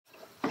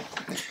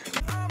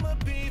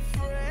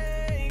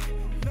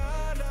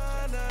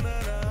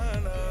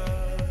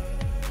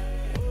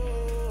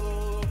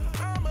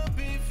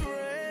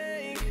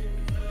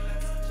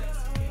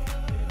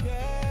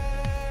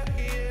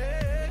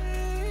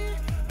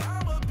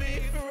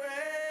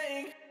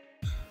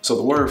So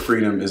the word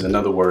freedom is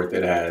another word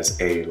that has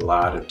a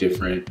lot of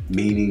different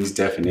meanings,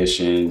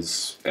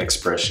 definitions,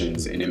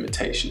 expressions, and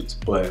imitations.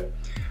 But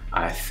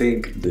I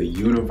think the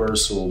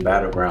universal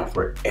battleground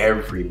for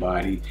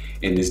everybody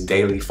in this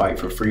daily fight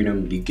for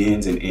freedom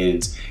begins and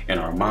ends in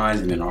our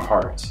minds and in our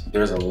hearts.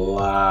 There's a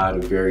lot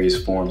of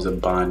various forms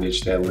of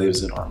bondage that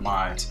lives in our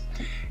minds,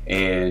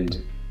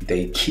 and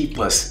they keep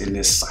us in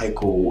this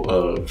cycle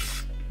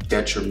of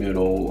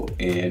detrimental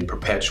and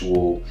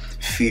perpetual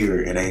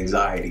fear and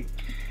anxiety.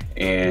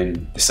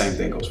 And the same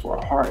thing goes for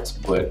our hearts.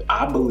 But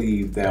I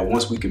believe that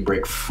once we can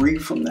break free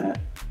from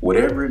that,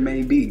 whatever it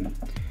may be,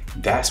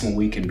 that's when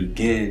we can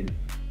begin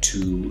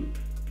to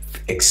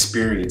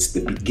experience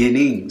the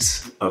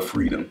beginnings of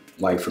freedom.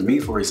 Like for me,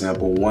 for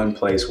example, one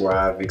place where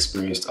I've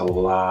experienced a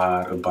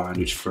lot of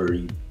bondage for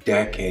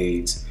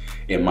decades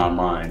in my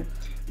mind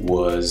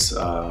was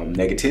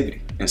negativity.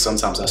 And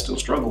sometimes I still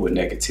struggle with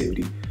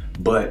negativity,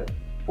 but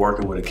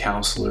working with a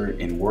counselor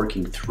and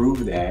working through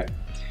that,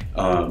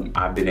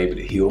 I've been able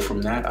to heal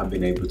from that. I've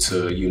been able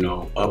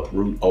to,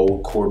 uproot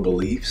old core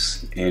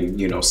beliefs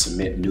and,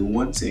 cement new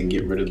ones and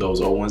get rid of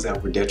those old ones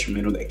that were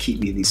detrimental, that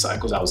keep me in these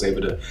cycles. I was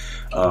able to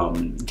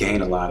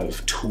gain a lot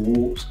of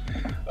tools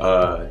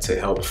to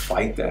help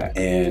fight that.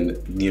 And,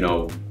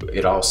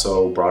 it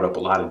also brought up a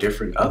lot of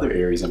different other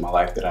areas in my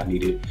life that I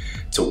needed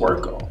to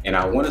work on. And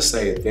I want to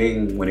say a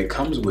thing when it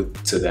comes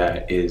to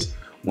that is,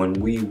 when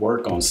we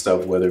work on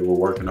stuff, whether we're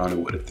working on it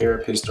with a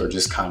therapist or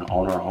just kind of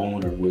on our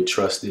own or with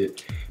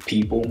trusted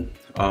people,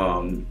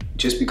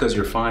 just because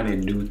you're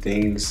finding new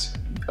things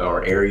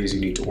or areas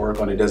you need to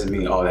work on, it doesn't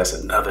mean, oh, that's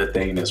another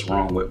thing that's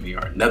wrong with me or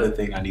another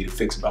thing I need to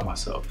fix about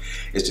myself.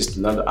 It's just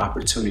another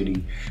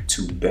opportunity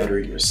to better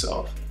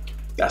yourself.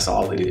 That's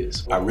all it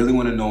is. I really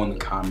want to know in the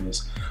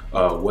comments,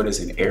 what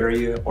is an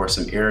area or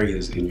some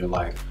areas in your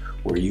life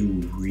where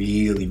you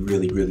really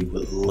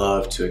would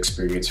love to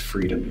experience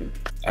freedom in.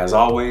 As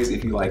always,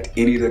 if you liked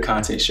any of the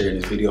content shared in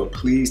this video,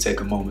 please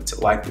take a moment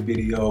to like the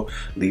video,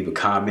 leave a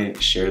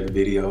comment, share the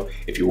video.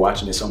 If you're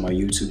watching this on my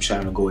YouTube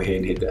channel, go ahead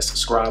and hit that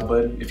subscribe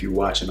button. If you're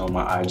watching on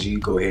my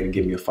IG, go ahead and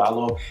give me a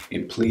follow.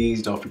 And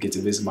please don't forget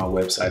to visit my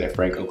website at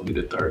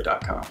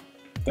frankoakley3rd.com.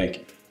 Thank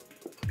you.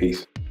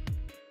 Peace.